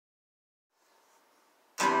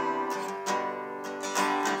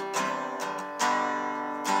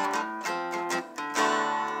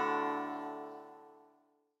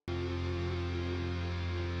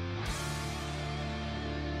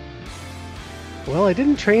Well, I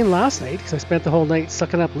didn't train last night because I spent the whole night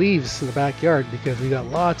sucking up leaves in the backyard because we got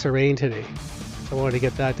lots of rain today. So I wanted to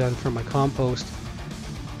get that done for my compost.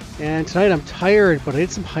 And tonight I'm tired, but I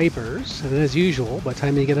did some hypers, and as usual, by the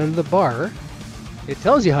time you get under the bar, it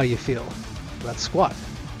tells you how you feel. Let's squat.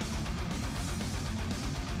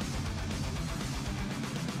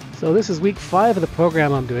 So this is week 5 of the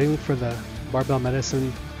program I'm doing for the Barbell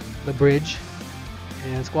Medicine, the bridge.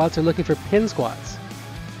 And squats are looking for pin squats.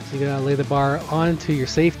 So you gotta lay the bar onto your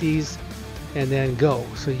safeties and then go.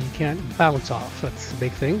 So you can't bounce off. That's a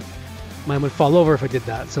big thing. Mine would fall over if I did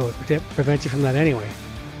that, so it prevents you from that anyway.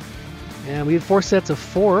 And we did 4 sets of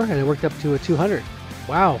 4 and it worked up to a 200.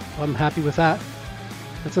 Wow, I'm happy with that.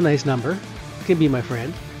 That's a nice number. You can be my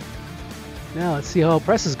friend. Now let's see how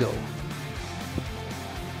presses go.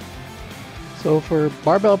 So for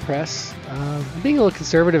barbell press, I'm being a little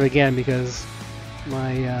conservative again because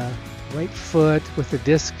my right foot with the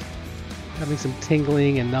disc having some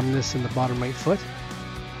tingling and numbness in the bottom right foot.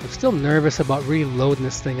 I'm still nervous about really loading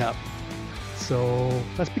this thing up. So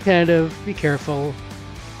let's be tentative, be careful,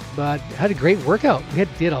 but had a great workout. We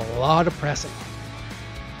did a lot of pressing.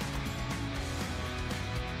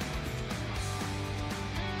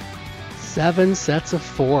 Seven sets of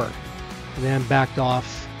 4 and then backed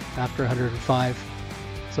off after 105.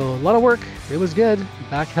 So a lot of work. It was good.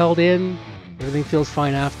 Back held in. Everything feels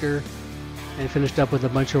fine after. And finished up with a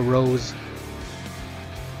bunch of rows.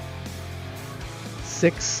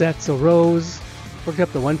 6 sets of rows. Worked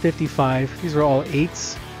up to 155. These were all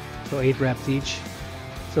 8s. So 8 reps each.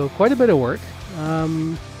 So quite a bit of work.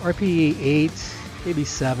 RPE 8, maybe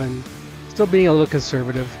 7. Still being a little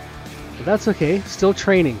conservative. But that's okay. Still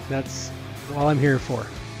training. That's all I'm here for.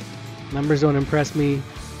 Numbers don't impress me.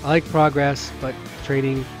 I like progress, but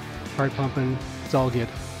training, heart pumping, it's all good.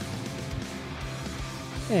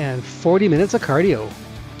 And 40 minutes of cardio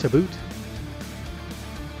to boot.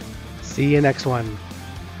 See you next one.